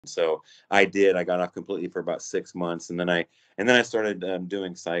So I got off completely for about 6 months. And then I started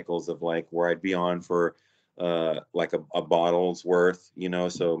doing cycles of like where I'd be on for like a bottle's worth,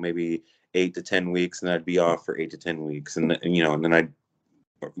 so maybe 8 to 10 weeks, and I'd be off for 8 to 10 weeks. And then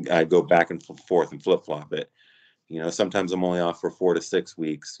I'd go back and forth and flip flop it. Sometimes I'm only off for 4 to 6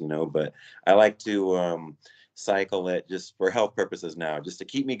 weeks, but I like to cycle it just for health purposes now, just to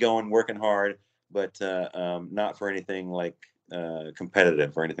keep me going, working hard, but not for anything like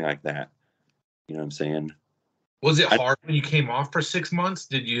competitive or anything like that. You know what I'm saying? Was it hard when you came off for 6 months?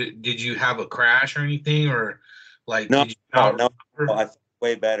 Did you have a crash or anything, or like No, did you no, not no. recover? I felt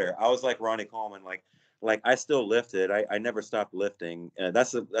way better. I was like Ronnie Coleman, like I still lifted. I never stopped lifting.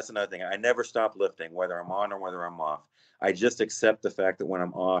 That's another thing. I never stop lifting, whether I'm on or whether I'm off. I just accept the fact that when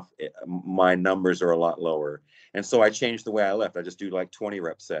I'm off, my numbers are a lot lower, and so I changed the way I lift. I just do like 20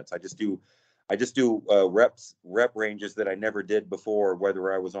 rep sets. I just do rep ranges that I never did before,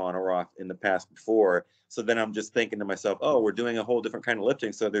 whether I was on or off in the past before. So then I'm just thinking to myself, oh, we're doing a whole different kind of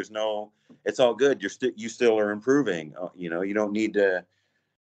lifting. So it's all good. You still are improving. You don't need to.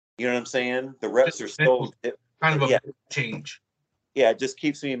 You know what I'm saying? The Just reps are mental, still, kind of a yeah, mental change. yeah. It just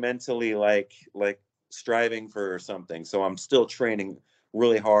keeps me mentally like striving for something. So I'm still training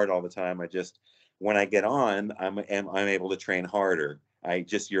really hard all the time. I just when I get on, I'm able to train harder. I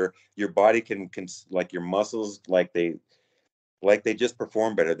just your body can like your muscles like they just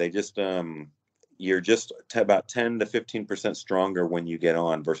perform better. They just you're just about 10 to 15% stronger when you get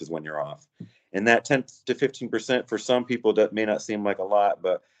on versus when you're off. And that 10 to 15% for some people that may not seem like a lot,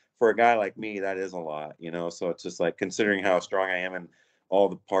 but for a guy like me, that is a lot. So it's just like considering how strong I am in all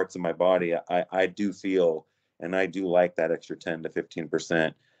the parts of my body, I do feel and I do like that extra 10 to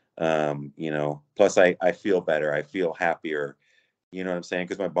 15%. Plus I feel better. I feel happier. You know what I'm saying?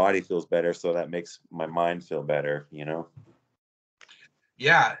 Because my body feels better, so that makes my mind feel better.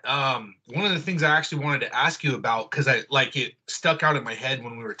 Yeah. One of the things I actually wanted to ask you about, because I like it stuck out in my head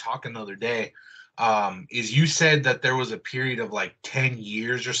when we were talking the other day, is you said that there was a period of like 10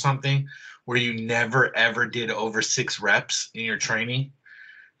 years or something where you never ever did over 6 reps in your training.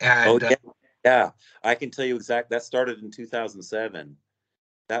 Oh And yeah, yeah. I can tell you exact. That started in 2007.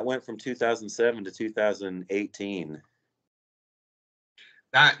 That went from 2007 to 2018.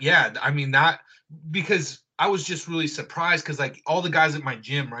 that, yeah, I mean, that because I was just really surprised because like all the guys at my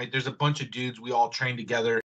gym, right? There's a bunch of dudes, we all train together.